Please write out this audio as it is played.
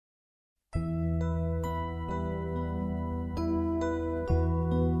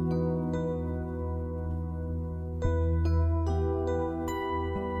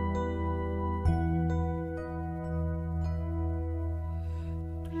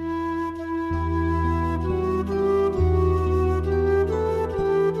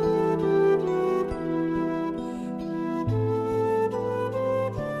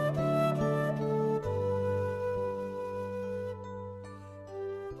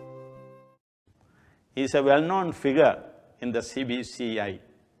He is a well-known figure in the CBCI.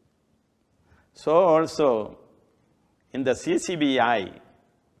 So also in the CCBI,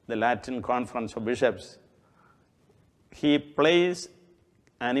 the Latin Conference of Bishops, he plays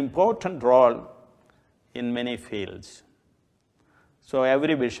an important role in many fields. So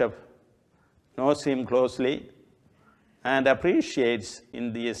every bishop knows him closely and appreciates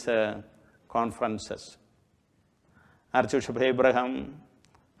in these conferences. Archbishop Abraham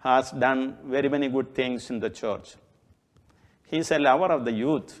has done very many good things in the church. He is a lover of the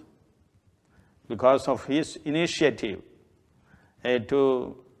youth because of his initiative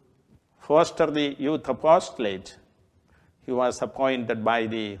to foster the youth apostolate. He was appointed by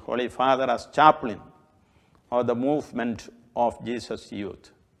the Holy Father as chaplain of the movement of Jesus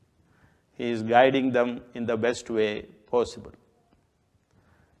Youth. He is guiding them in the best way possible.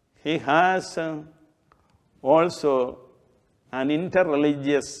 He has also an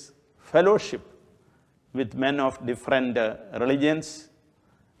interreligious fellowship with men of different religions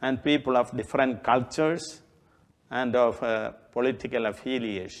and people of different cultures and of political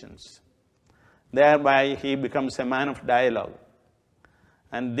affiliations. Thereby he becomes a man of dialogue.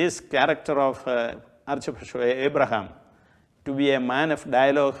 And this character of Archbishop Abraham to be a man of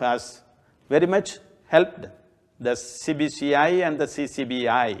dialogue has very much helped the CBCI and the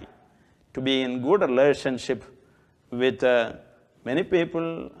CCBI to be in good relationship with many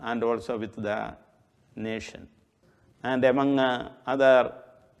people and also with the nation. And among other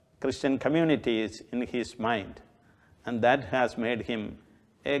Christian communities in his mind. And that has made him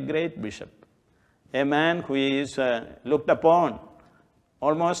a great bishop. A man who is looked upon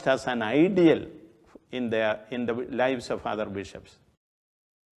almost as an ideal in the lives of other bishops.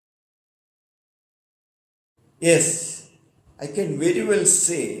 Yes, I can very well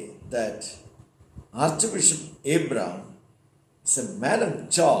say that Archbishop Abraham is a man of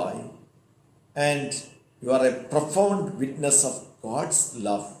joy and you are a profound witness of God's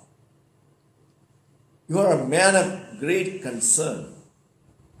love. You are a man of great concern.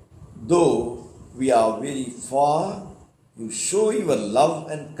 Though we are very far, you show your love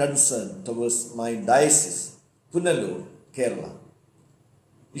and concern towards my diocese, Punalur, Kerala.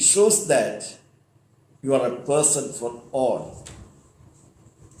 It shows that you are a person for all.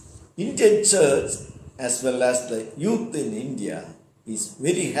 Indian Church as well as the youth in India is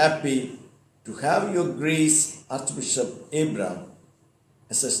very happy to have your grace, Archbishop Abraham,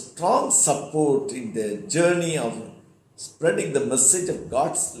 as a strong support in the journey of spreading the message of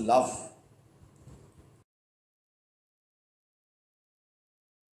God's love.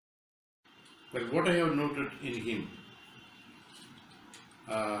 But what I have noted in him,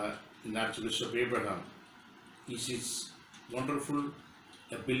 in Archbishop Abraham, is his wonderful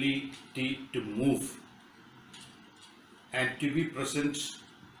ability to move and to be present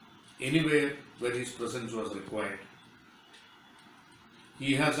anywhere where his presence was required.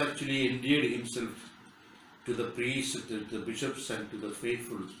 He has actually endeared himself to the priests, to the bishops and to the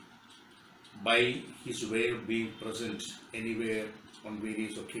faithful by his way of being present anywhere on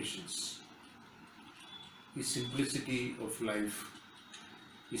various occasions. His simplicity of life,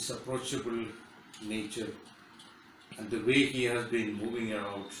 his approachable nature, and the way he has been moving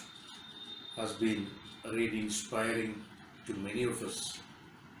around has been really inspiring to many of us.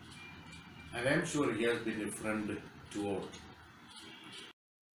 And I am sure he has been a friend to all.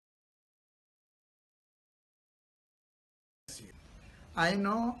 I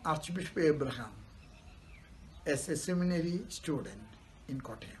know Archbishop Abraham as a seminary student in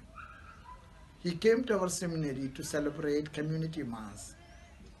Kottayam. He came to our seminary to celebrate community mass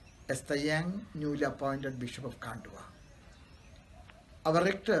as the young, newly appointed Bishop of Kandwa. Our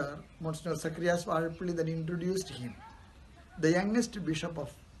rector, Monsignor Zacharias Valpilli, then introduced him, the youngest bishop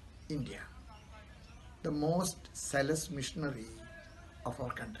of India, the most zealous missionary of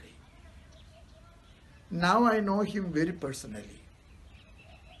our country. Now I know him very personally.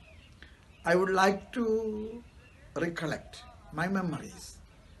 I would like to recollect my memories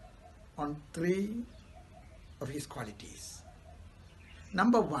on 3 of his qualities.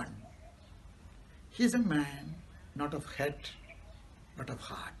 Number 1, he is a man not of head but of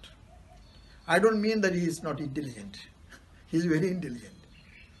heart. I don't mean that he is not intelligent. He is very intelligent.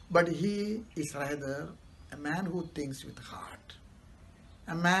 But he is rather a man who thinks with heart.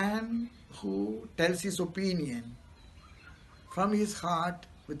 A man who tells his opinion from his heart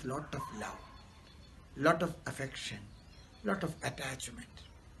with lot of love, lot of affection, lot of attachment.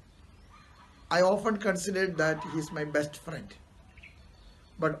 I often consider that he is my best friend.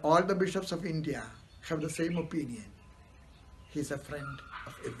 But all the bishops of India have the same opinion. He is a friend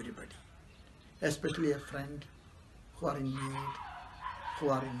of everybody, especially a friend who are in need, who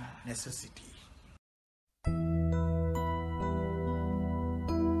are in necessity.